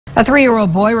A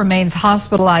 3-year-old boy remains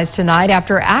hospitalized tonight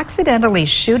after accidentally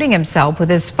shooting himself with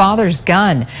his father's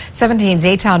gun. 17's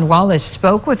Eitan Wallace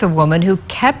spoke with a woman who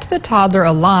kept the toddler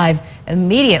alive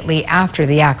immediately after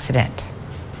the accident.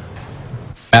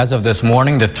 As of this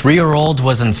morning, the 3-year-old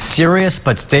was in serious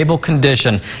but stable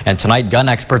condition. And tonight, gun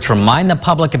experts remind the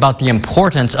public about the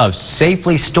importance of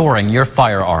safely storing your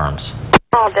firearms.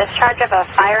 Discharge of a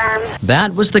firearm.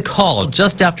 That was the call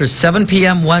just after 7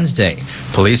 p.m. Wednesday.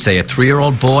 Police say a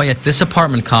 3-year-old boy at this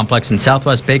apartment complex in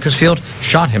Southwest Bakersfield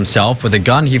shot himself with a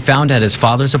gun he found at his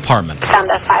father's apartment.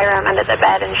 Found a firearm under the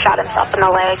bed and shot himself in the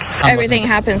leg. Everything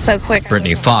happened so quick.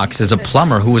 Brittany Fox is a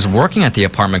plumber who was working at the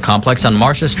apartment complex on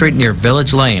Marcia Street near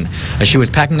Village Lane. As she was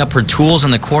packing up her tools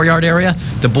in the courtyard area,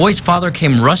 the boy's father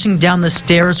came rushing down the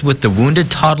stairs with the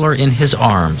wounded toddler in his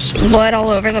arms. Blood all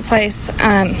over the place.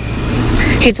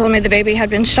 He told me the baby had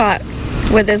been shot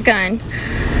with his gun,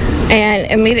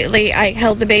 and immediately I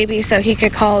held the baby so he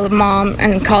could call the mom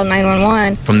and call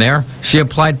 911. From there, she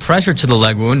applied pressure to the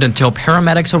leg wound until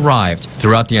paramedics arrived.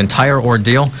 Throughout the entire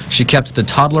ordeal, she kept the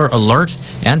toddler alert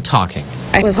and talking.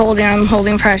 I was holding him,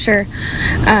 holding pressure,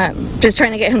 just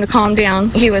trying to get him to calm down.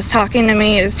 He was talking to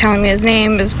me, he was telling me his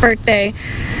name, his birthday,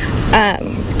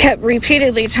 kept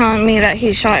repeatedly telling me that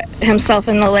he shot himself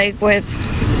in the leg with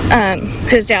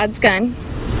his dad's gun.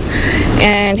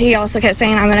 And he also kept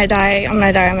saying, I'm gonna die, I'm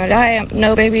gonna die, I'm gonna die.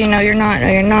 No, baby, no, you're not, no,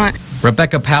 you're not.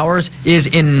 Rebecca Powers is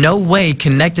in no way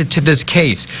connected to this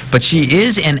case, but she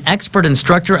is an expert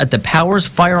instructor at the Powers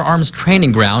Firearms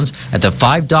Training Grounds at the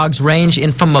Five Dogs Range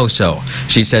in Famoso.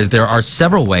 She says there are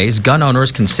several ways gun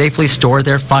owners can safely store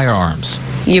their firearms.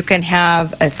 You can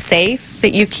have a safe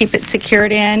that you keep it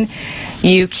secured in.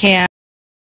 You can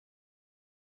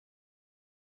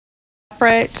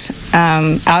separate,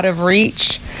 out of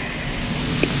reach.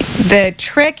 The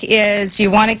trick is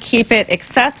you want to keep it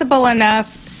accessible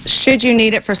enough should you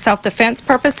need it for self-defense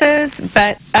purposes,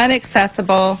 but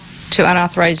inaccessible to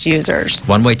unauthorized users.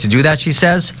 One way to do that, she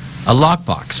says, a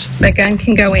lockbox. The gun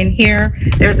can go in here.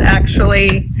 There's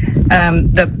actually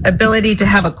the ability to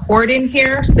have a cord in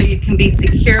here so you can be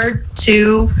secured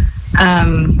to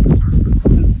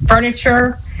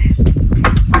furniture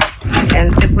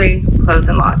and simply close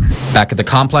and lock. Back at the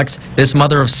complex, this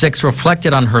mother of 6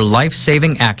 reflected on her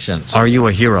life-saving actions. Are you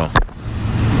a hero?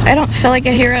 I don't feel like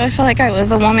a hero. I feel like I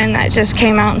was a woman that just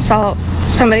came out and saw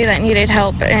somebody that needed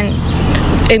help and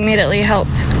immediately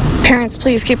helped. Parents,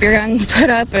 please keep your guns put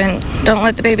up and don't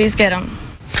let the babies get them.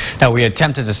 Now, we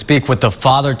attempted to speak with the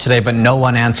father today, but no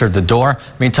one answered the door.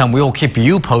 Meantime, we will keep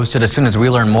you posted as soon as we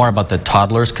learn more about the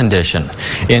toddler's condition.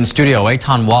 In studio,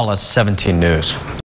 Eitan Wallace, 17 News.